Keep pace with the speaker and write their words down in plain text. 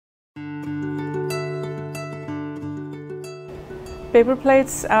Paper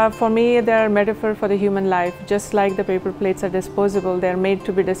plates, for me, they are a metaphor for the human life. Just like the paper plates are disposable, they are made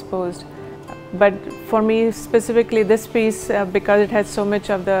to be disposed. But for me specifically, this piece, because it has so much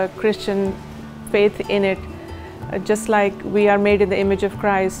of the Christian faith in it, just like we are made in the image of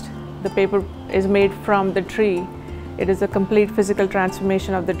Christ, the paper is made from the tree. It is a complete physical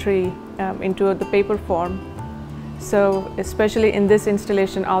transformation of the tree into the paper form. So especially in this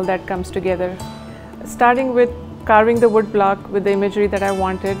installation, all that comes together. Starting with carving the wood block with the imagery that I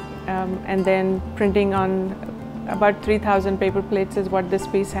wanted, and then printing on about 3,000 paper plates is what this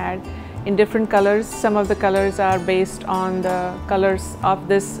piece had, in different colors. Some of the colors are based on the colors of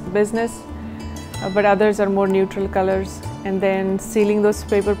this business, but others are more neutral colors. And then sealing those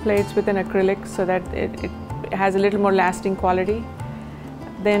paper plates with an acrylic so that it has a little more lasting quality.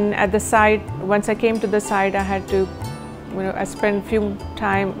 Then at the site, once I came to the site, I had to, I spent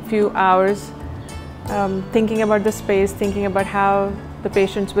few hours thinking about the space, thinking about how the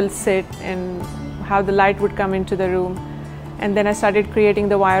patients will sit and how the light would come into the room. And then I started creating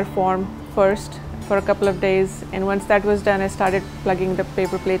the wire form first for a couple of days. And once that was done, I started plugging the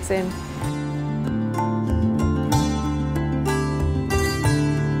paper plates in.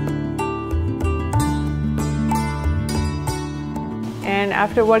 And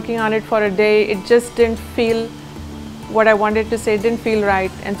after working on it for a day, it just didn't feel what I wanted to say, it didn't feel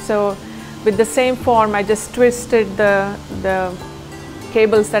right. And so with the same form, I just twisted the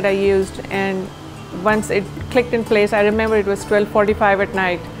cables that I used, and once it clicked in place, I remember it was 12:45 at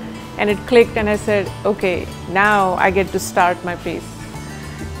night, and it clicked, and I said, okay, now I get to start my piece.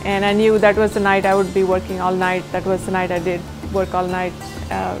 And I knew that was the night I would be working all night. That was the night I did work all night,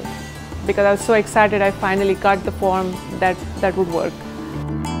 because I was so excited I finally got the form that would work.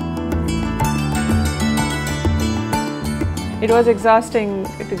 It was exhausting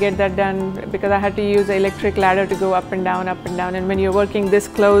to get that done because I had to use an electric ladder to go up and down, and when you're working this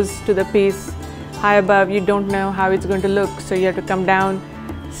close to the piece, high above, you don't know how it's going to look, so you have to come down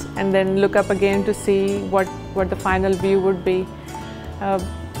and then look up again to see what the final view would be.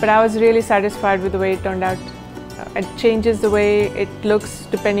 But I was really satisfied with the way it turned out. It changes the way it looks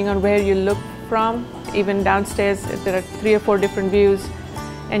depending on where you look from. Even downstairs, there are 3 or 4 different views,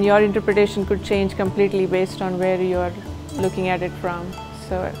 and your interpretation could change completely based on where you are looking at it from.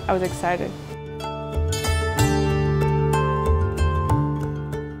 So I was excited.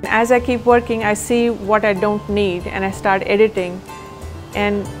 As I keep working, I see what I don't need and I start editing.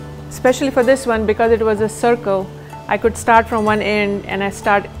 And especially for this one, because it was a circle, I could start from one end and I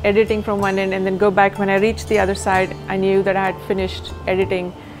start editing from one end and then go back. When I reached the other side, I knew that I had finished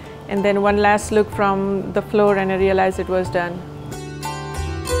editing. And then one last look from the floor and I realized it was done.